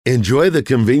Enjoy the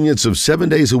convenience of 7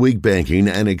 days a week banking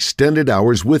and extended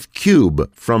hours with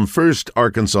Cube from First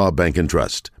Arkansas Bank and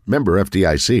Trust. Member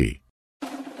FDIC.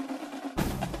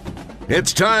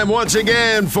 It's time once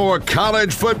again for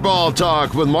College Football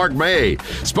Talk with Mark May,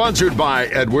 sponsored by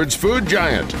Edwards Food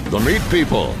Giant, the meat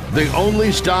people, the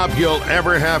only stop you'll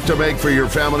ever have to make for your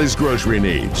family's grocery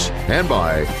needs, and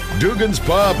by Dugan's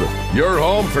Pub, your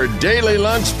home for daily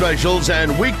lunch specials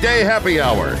and weekday happy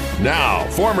hour. Now,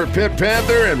 former Pitt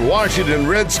Panther and Washington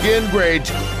Redskin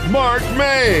great Mark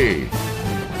May.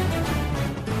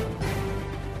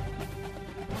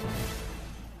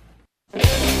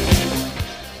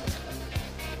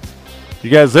 You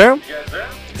guys there?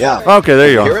 Yeah. Okay,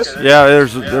 there you Hear are. us? Yeah,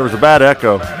 there was a bad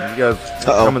echo. You guys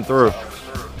coming through.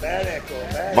 Bad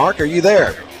echo. Mark, are you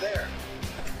there?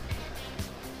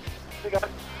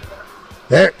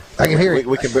 There, I can hear you.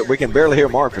 We can barely hear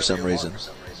Mark for some reason.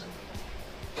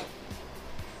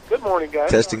 Good morning, guys.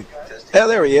 Testing. Oh,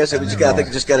 there he is. I think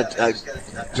we just got to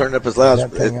turn it up as loud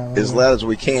as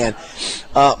we can.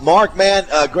 Mark, man,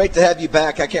 great to have you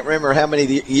back. I can't remember how many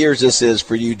years this is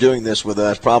for you doing this with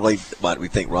us. Probably, what do we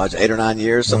think, Roger, 8 or 9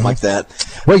 years, something like that.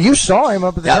 Well, you saw him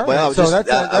up at the tournament, well, so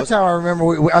that's how I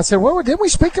remember. I said, well, didn't we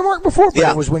speak to Mark before?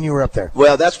 But it was when you were up there.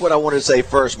 Well, that's what I wanted to say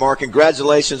first, Mark.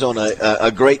 Congratulations on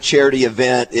a great charity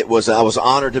event. I was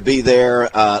honored to be there.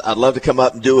 I'd love to come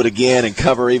up and do it again and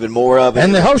cover even more of it.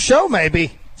 And the whole show,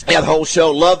 maybe. Yeah, the whole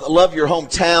show. Love your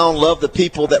hometown. Love the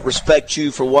people that respect you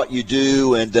for what you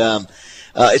do. And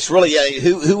it's really,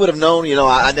 who would have known? You know,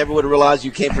 I never would have realized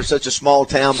you came from such a small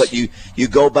town, but you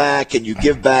go back and you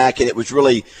give back. And it was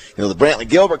really, the Brantley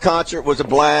Gilbert concert was a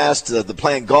blast. The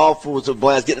playing golf was a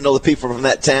blast. Getting to know the people from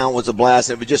that town was a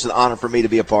blast. And it was just an honor for me to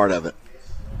be a part of it.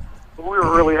 We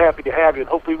were really happy to have you, and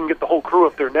hopefully we can get the whole crew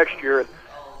up there next year. And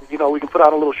we can put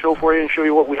on a little show for you and show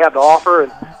you what we have to offer.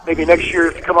 And maybe next year,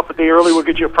 if you come up a day early, we'll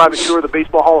get you a private tour of the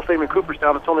Baseball Hall of Fame in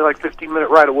Cooperstown. It's only like 15-minute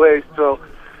ride away. So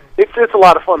it's a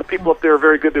lot of fun. The people up there are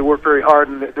very good. They work very hard,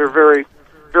 and they're very,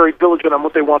 very diligent on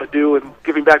what they want to do and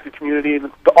giving back to the community.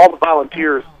 And all the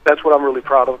volunteers, that's what I'm really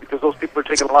proud of, because those people are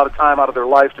taking a lot of time out of their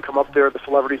life to come up there, the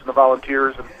celebrities and the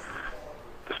volunteers and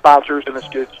the sponsors. And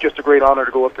it's just a great honor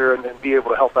to go up there and be able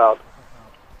to help out.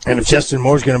 And if Justin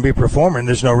Moore's going to be performing,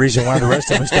 there's no reason why the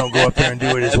rest of us don't go up there and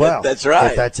do it as well. That's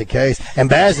right. If that's the case. And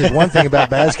one thing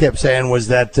about Baz kept saying was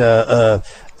that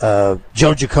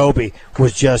Joe Jacoby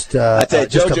was just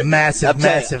a massive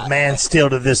man still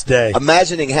to this day.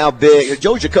 Imagining how big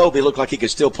Joe Jacoby looked like he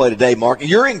could still play today, Mark.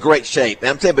 You're in great shape.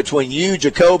 I'm saying between you,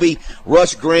 Jacoby,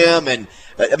 Russ Grimm, and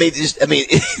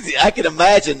I can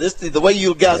imagine the way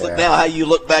you guys look now, how you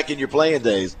look back in your playing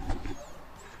days.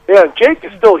 Yeah, Jake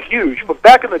is still huge, but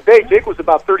back in the day, Jake was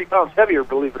about 30 pounds heavier,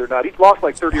 believe it or not. He's lost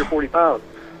like 30 or 40 pounds.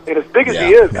 And as big as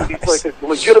he is, he's like a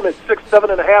legitimate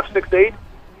 6'7.5", 6'8",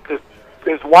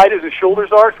 as wide as his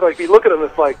shoulders are. So if you look at him,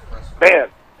 it's like, man,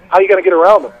 how are you going to get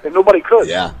around him? And nobody could.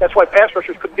 Yeah. That's why pass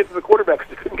rushers couldn't get to the quarterback, because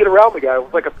they couldn't get around the guy. It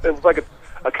was like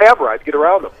a cab ride to get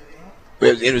around him.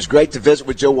 It was great to visit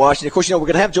with Joe Washington. Of course, we're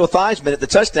going to have Joe Theismann at the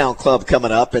Touchdown Club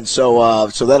coming up, and so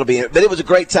that'll be it. But it was a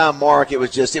great time, Mark. It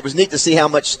was neat to see how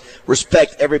much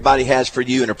respect everybody has for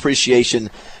you and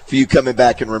appreciation for you coming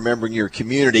back and remembering your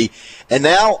community. And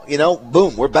now,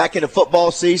 boom, we're back into football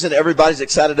season. Everybody's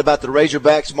excited about the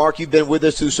Razorbacks. Mark, you've been with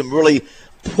us through some really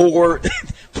poor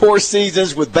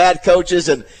seasons with bad coaches,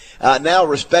 and now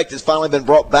respect has finally been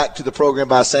brought back to the program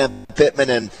by Sam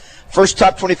Pittman, and first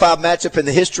top 25 matchup in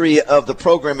the history of the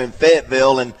program in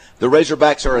Fayetteville, and the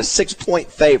Razorbacks are a 6-point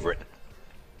favorite.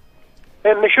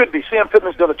 And they should be. Sam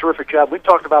Pittman's done a terrific job. We've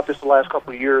talked about this the last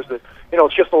couple of years, that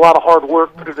it's just a lot of hard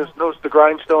work, putting his nose to the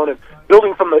grindstone, and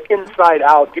building from the inside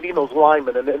out, getting those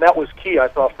linemen. And that was key, I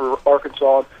thought, for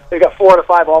Arkansas. They got 4 out of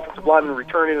 5 offensive linemen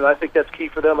returning, and I think that's key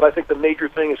for them. But I think the major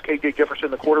thing is K.J. Jefferson,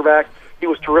 the quarterback. He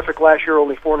was terrific last year,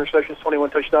 only 4 interceptions, 21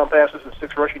 touchdown passes, and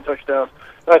 6 rushing touchdowns.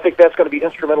 And I think that's going to be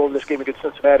instrumental in this game against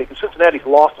Cincinnati, because Cincinnati's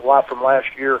lost a lot from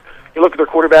last year. You look at their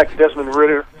quarterback, Desmond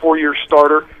Ridder, 4-year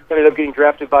starter, ended up getting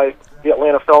drafted by the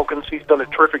Atlanta Falcons. He's done a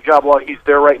terrific job while he's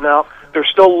there right now. They're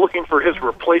still looking for his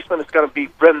replacement. It's going to be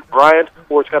Ben Bryant,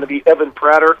 or it's going to be Evan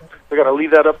Prater. They're going to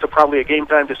leave that up to probably a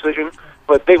game-time decision.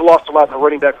 But they've lost a lot in the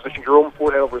running back position. Jerome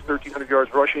Ford had over 1,300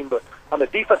 yards rushing. But on the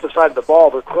defensive side of the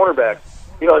ball, their cornerbacks,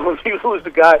 and when you lose the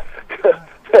guy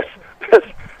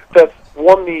that's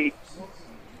won the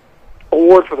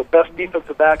award for the best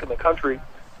defensive back in the country,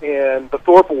 and the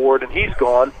Thorpe Award, and he's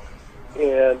gone,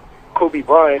 and Kobe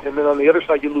Bryant, and then on the other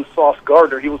side you lose Sauce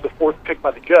Gardner. He was the 4th pick by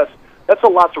the Jets. That's a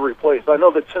lot to replace. I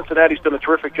know that Cincinnati's done a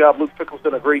terrific job. Luke Fickell's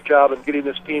done a great job in getting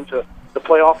this team to the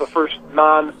playoff, the first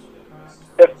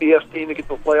non-FBS team to get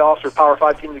to the playoffs, or Power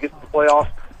 5 team to get to the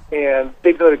playoffs. and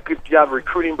they've done a good job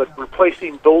recruiting, but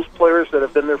replacing those players that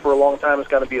have been there for a long time is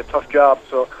going to be a tough job.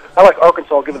 So I like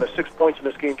Arkansas giving us 6 points in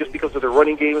this game just because of their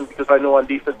running game and because I know on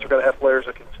defense they're going to have players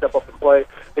that can step up and play.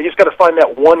 They just got to find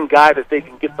that one guy that they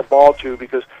can get the ball to,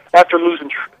 because after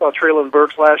losing Traylon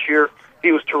Burks last year,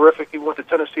 he was terrific. He went to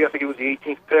Tennessee. I think he was the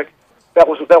 18th pick. That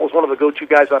was one of the go-to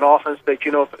guys on offense that,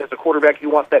 you know, as a quarterback, you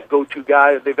want that go-to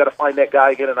guy. They've got to find that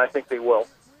guy again, and I think they will.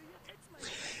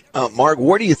 Mark,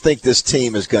 where do you think this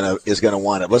team is gonna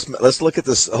wind up? Let's look at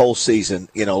this whole season.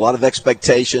 You know, a lot of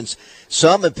expectations.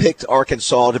 Some have picked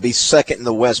Arkansas to be second in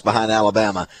the West behind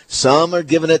Alabama. Some are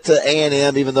giving it to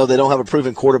A&M, even though they don't have a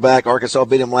proven quarterback. Arkansas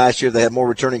beat them last year. They have more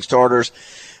returning starters.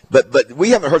 But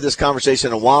we haven't heard this conversation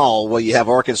in a while where you have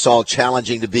Arkansas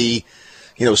challenging to be,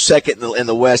 you know, second in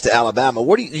the West to Alabama.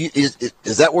 What do is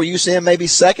that where you see him maybe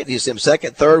second? Do you see him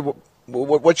second, third?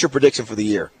 What's your prediction for the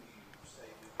year?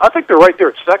 I think they're right there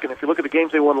at second. If you look at the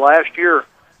games they won last year,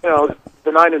 you know, the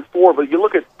 9-4. But you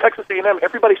look at Texas A&M.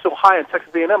 Everybody's so high on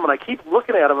Texas A&M, and I keep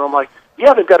looking at them, and I'm like,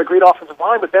 yeah, they've got a great offensive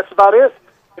line, but that's about it.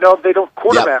 You know, they don't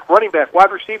quarterback, running back,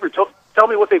 wide receiver. Tell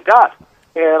me what they've got.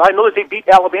 And I know that they beat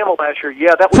Alabama last year.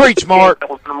 Yeah, that was Preach, Mark. That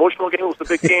was an emotional game. It was the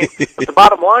big game. But the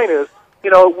bottom line is,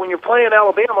 you know, when you're playing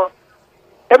Alabama,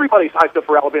 everybody's hyped up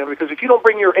for Alabama, because if you don't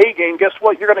bring your A game, guess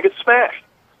what? You're going to get smashed.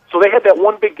 So they had that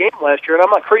one big game last year, and I'm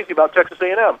not crazy about Texas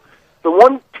A&M. The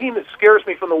one team that scares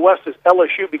me from the West is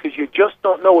LSU, because you just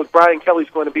don't know what Brian Kelly's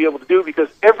going to be able to do, because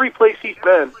every place he's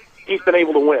been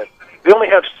able to win. They only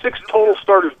have 6 total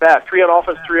starters back, 3 on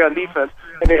offense, 3 on defense,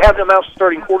 and they have them now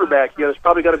starting quarterback. Yeah, it's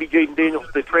probably got to be Jaden Daniels,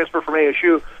 the transfer from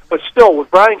ASU. But still,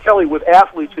 with Brian Kelly, with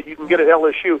athletes that you can get at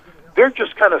LSU, they're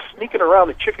just kind of sneaking around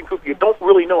the chicken coop. You don't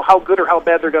really know how good or how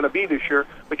bad they're going to be this year,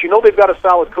 but you know they've got a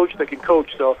solid coach that can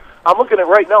coach. So I'm looking at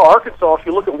right now, Arkansas, if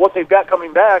you look at what they've got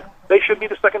coming back, they should be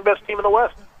the second-best team in the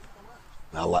West.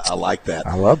 I like that.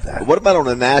 I love that. What about on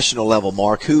a national level,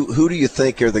 Mark? Who do you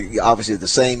think are obviously the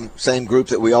same group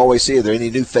that we always see? Are there any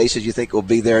new faces you think will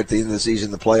be there at the end of the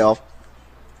season, the playoff?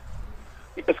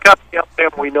 It's got to be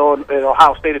Alabama, we know, and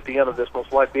Ohio State at the end of this,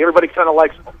 most likely. Everybody kind of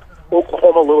likes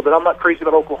Oklahoma a little bit. I'm not crazy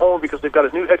about Oklahoma because they've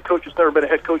got a new head coach who's never been a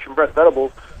head coach in Brett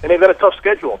Venables, and they've got a tough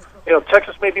schedule. You know,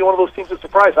 Texas may be one of those teams that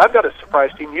surprise. I've got a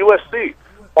surprise team, USC.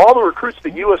 All the recruits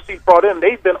that USC brought in,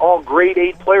 they've been all grade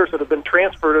 8 players that have been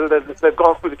transferred, that have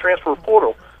gone through the transfer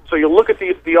portal. So you look at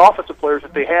the offensive players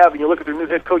that they have, and you look at their new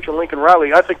head coach in Lincoln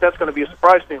Riley, I think that's going to be a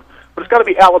surprise team. But it's got to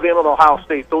be Alabama and Ohio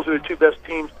State. Those are the 2 best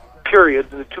teams, period,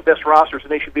 and the 2 best rosters,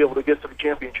 and they should be able to get to the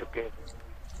championship game.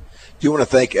 Do you want to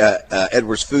thank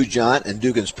Edwards Food Giant and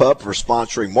Dugan's Pub for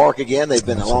sponsoring Mark again? They've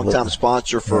been a long-time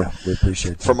sponsor we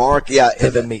appreciate that. For Mark. Yeah, they're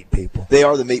the meat people. They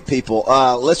are the meat people.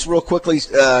 Let's real quickly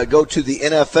go to the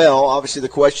NFL. Obviously, the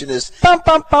question is, will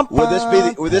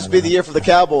this be the year for the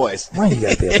Cowboys? Why you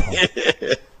gotta be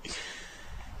a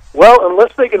Well,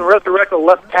 unless they can resurrect a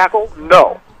left tackle,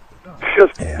 no.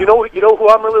 Because you know who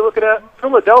I'm really looking at?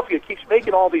 Philadelphia keeps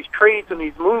making all these trades and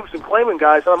these moves and claiming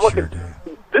guys, and I'm looking.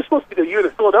 This must be the year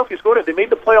that Philadelphia's going in. They made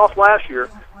the playoffs last year,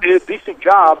 did a decent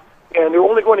job, and they're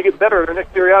only going to get better under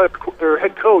Nick Sirianni, their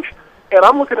head coach. And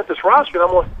I'm looking at this roster, and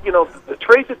I'm like, you know, the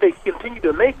trades that they continue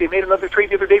to make. They made another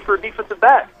trade the other day for a defensive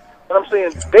back, and I'm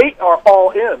saying they are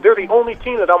all in. They're the only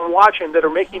team that I'm watching that are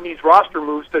making these roster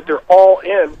moves that they're all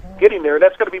in, getting there.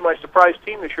 That's going to be my surprise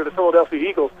team this year, the Philadelphia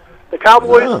Eagles. The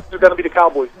Cowboys, they're going to be the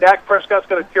Cowboys. Dak Prescott's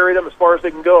going to carry them as far as they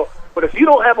can go. But if you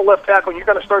don't have a left tackle and you're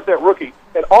going to start that rookie,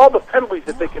 and all the penalties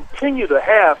that they continue to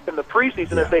have in the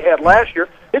preseason as they had last year,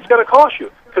 it's going to cost you.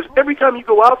 Because every time you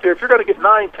go out there, if you're going to get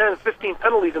 9, 10, 15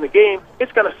 penalties in a game,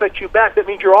 it's going to set you back. That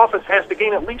means your offense has to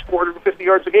gain at least 450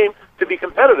 yards a game to be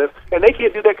competitive, and they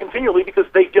can't do that continually because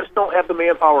they just don't have the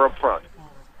manpower up front.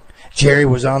 Jerry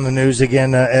was on the news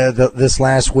again this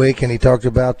last week, and he talked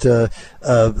about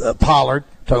Pollard.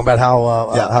 Talking about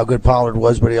how good Pollard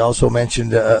was, but he also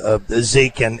mentioned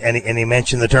Zeke, and he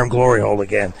mentioned the term glory hole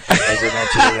again. As he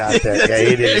mentioned it out there. Yeah,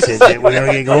 he did. He said, we're going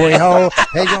to get glory hole.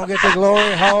 Hey, going to get the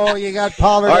glory hole. You got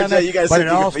Pollard on there. But it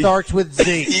all starts with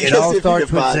Zeke. It all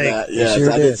starts with Zeke. Yes,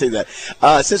 sure I did see that.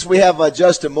 Since we have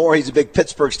Justin Moore, he's a big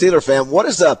Pittsburgh Steelers fan. What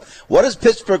does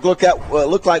Pittsburgh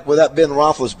look like without Ben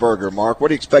Roethlisberger, Mark? What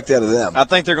do you expect out of them? I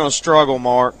think they're going to struggle,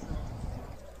 Mark.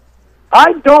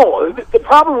 I don't. The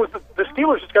problem with the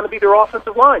Steelers is going to be their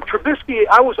offensive line. Trubisky,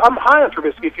 I'm high on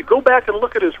Trubisky. If you go back and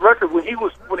look at his record when he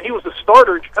was a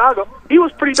starter in Chicago, he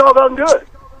was pretty doggone good.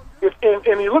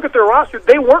 And you look at their roster,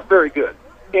 they weren't very good.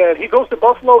 And he goes to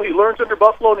Buffalo, he learns under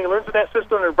Buffalo, and he learns in that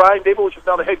system under Brian Daboll, which is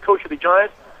now the head coach of the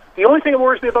Giants. The only thing that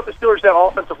worries me about the Steelers is that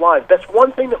offensive line. That's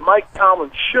one thing that Mike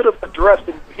Tomlin should have addressed,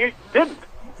 and he didn't.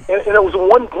 And it was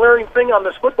one glaring thing on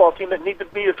this football team that needed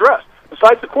to be addressed.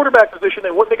 besides the quarterback position,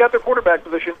 they got their quarterback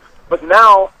position, but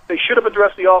now they should have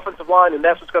addressed the offensive line, and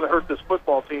that's what's going to hurt this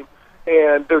football team.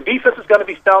 And their defense is going to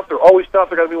be stout. They're always stout.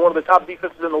 They're going to be one of the top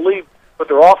defenses in the league, but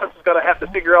their offense is going to have to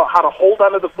figure out how to hold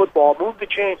onto the football, move the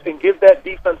chains, and give that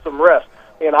defense some rest.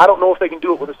 And I don't know if they can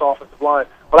do it with this offensive line.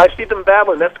 But I see them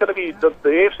battling. That's going to be the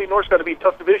AFC North is going to be a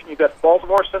tough division. You've got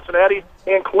Baltimore, Cincinnati,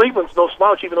 and Cleveland's no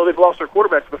slouch, even though they've lost their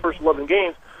quarterback for the first 11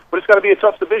 games. But it's going to be a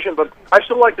tough division. But I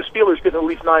still like the Steelers getting at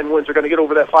least 9 wins. They're going to get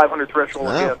over that 500 threshold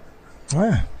again.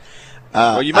 Yeah.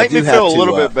 Well, you make me feel a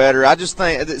little bit better. I just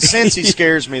think that Cincy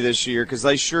scares me this year because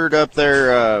they shored up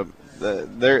their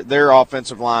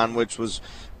offensive line, which was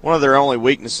one of their only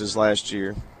weaknesses last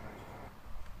year.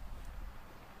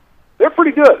 They're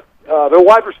pretty good. Their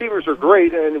wide receivers are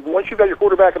great, and once you've got your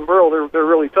quarterback in Burrow, they're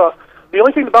really tough. The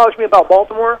only thing that bothers me about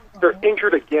Baltimore, they're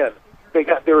injured again. They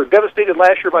were devastated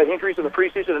last year by injuries in the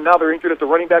preseason, and now they're injured at the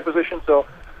running back position. So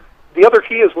the other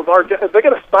key is Lamar. Are they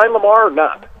going to sign Lamar or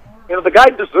not? You know, the guy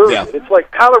deserves it. It's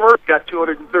like Kyler Murray got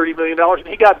 $230 million, and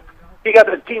he got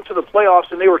the team to the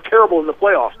playoffs, and they were terrible in the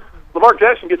playoffs. Lamar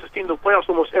Jackson gets his team to the playoffs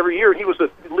almost every year, and he was the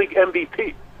league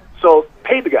MVP. So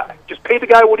pay the guy. Just pay the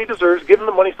guy what he deserves. Give him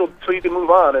the money so you can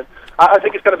move on. And I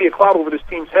think it's going to be a cloud over this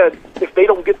team's head if they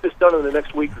don't get this done in the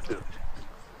next week or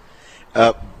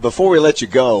two. Before we let you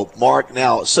go, Mark,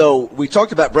 now, so we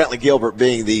talked about Brantley Gilbert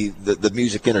being the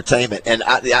music entertainment, and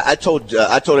I told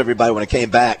everybody when I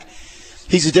came back,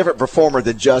 he's a different performer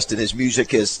than Justin. His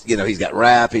music is, he's got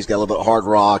rap, he's got a little bit of hard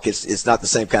rock. It's not the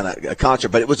same kind of concert,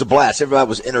 but it was a blast. Everybody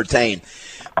was entertained.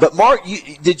 But Mark,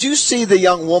 did you see the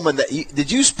young woman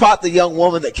did you spot the young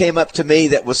woman that came up to me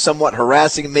that was somewhat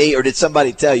harassing me, or did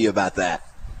somebody tell you about that?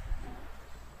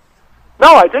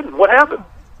 No, I didn't. What happened?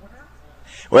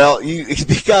 Well,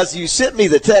 because you sent me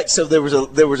the text, so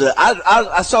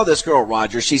I saw this girl,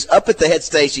 Roger. She's up at the head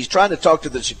stage. She's trying to talk to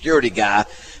the security guy.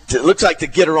 It looks like to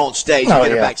get her on stage,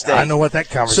 get her backstage. I know what that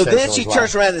conversation So then she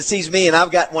turns around and sees me, and I've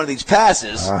got one of these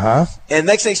passes. And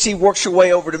next thing, she works her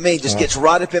way over to me, just gets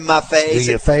right up in my face.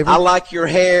 Do you a favor? I like your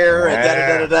hair, and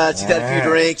da-da-da-da-da. She's had a few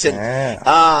drinks. And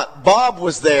Bob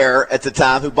was there at the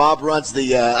time, who Bob runs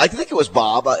the I think it was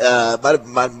Bob.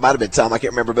 Might have been Tom. I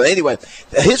can't remember. But anyway,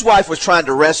 his wife was trying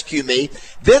to rescue me.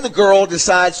 Then the girl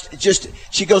decides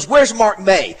she goes, "Where's Mark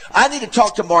May? I need to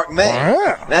talk to Mark May."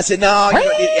 And I said, "No,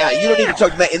 you don't need to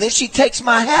talk to May." And then she takes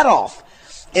my hat off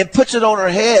and puts it on her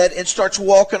head and starts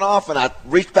walking off. And I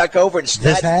reached back over and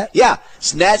snatched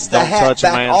the hat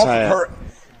back off of her.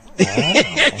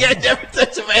 Never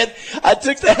touch a man. I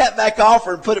took the hat back off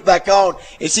her and put it back on,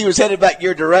 and she was headed back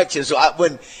your direction. So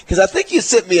because I think you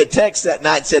sent me a text that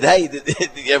night and said, "Hey,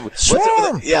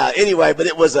 anyway." But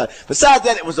it was besides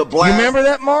that, it was a blast. You remember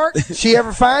that, Mark? She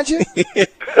ever find you?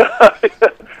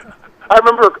 I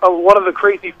remember one of the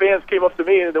crazy fans came up to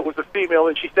me, and it was a female,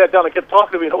 and she sat down and kept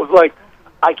talking to me, and it was like,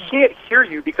 "I can't hear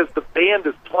you because the band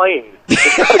is playing."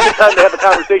 It's not a good time to have a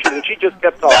conversation, and she just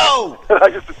kept talking. No!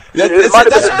 It might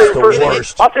have been the same person.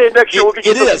 Worst. I'll tell you next year we'll get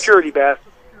you some security, Bass.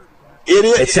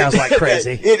 It sounds like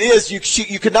crazy. It is.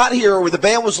 You could not hear her. The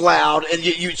band was loud, and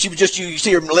you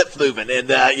see her lips moving, and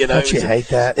Don't you hate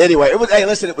that? Anyway, it was. Hey,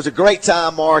 listen, it was a great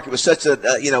time, Mark. It was such a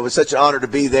it was such an honor to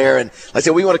be there, and like I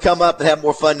said, we want to come up and have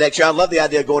more fun next year. I love the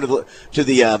idea of going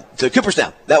to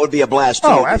Cooperstown. That would be a blast too.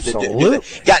 Oh, absolutely.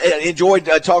 Enjoyed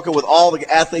talking with all the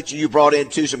athletes you brought in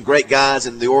too. Some great guys,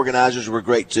 and the organizers were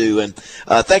great too. And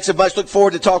thanks so much. Look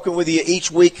forward to talking with you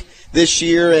each week this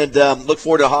year, and look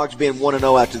forward to Hogs being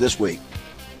 1-0 after this week.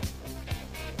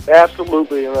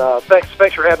 Absolutely.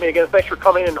 Thanks for having me again. Thanks for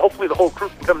coming, and hopefully the whole crew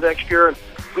can come next year, and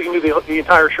we can do the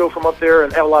entire show from up there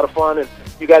and have a lot of fun, and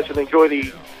you guys can enjoy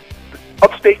the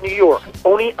upstate New York,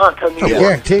 Oneonta, New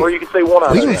York, or you can say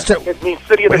Oneonta. It means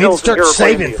City of the Hills. We need to start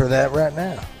saving for that right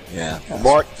now. Yeah.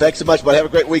 Mark, thanks so much, buddy. Have a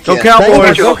great weekend. Go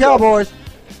Cowboys. Go Cowboys.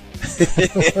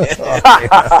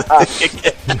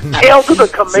 Hail to the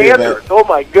Commanders. Oh,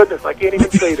 my goodness. I can't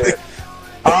even say that.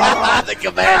 The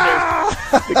Commanders.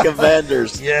 The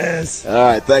Commanders. Yes. All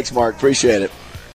right. Thanks, Mark. Appreciate it.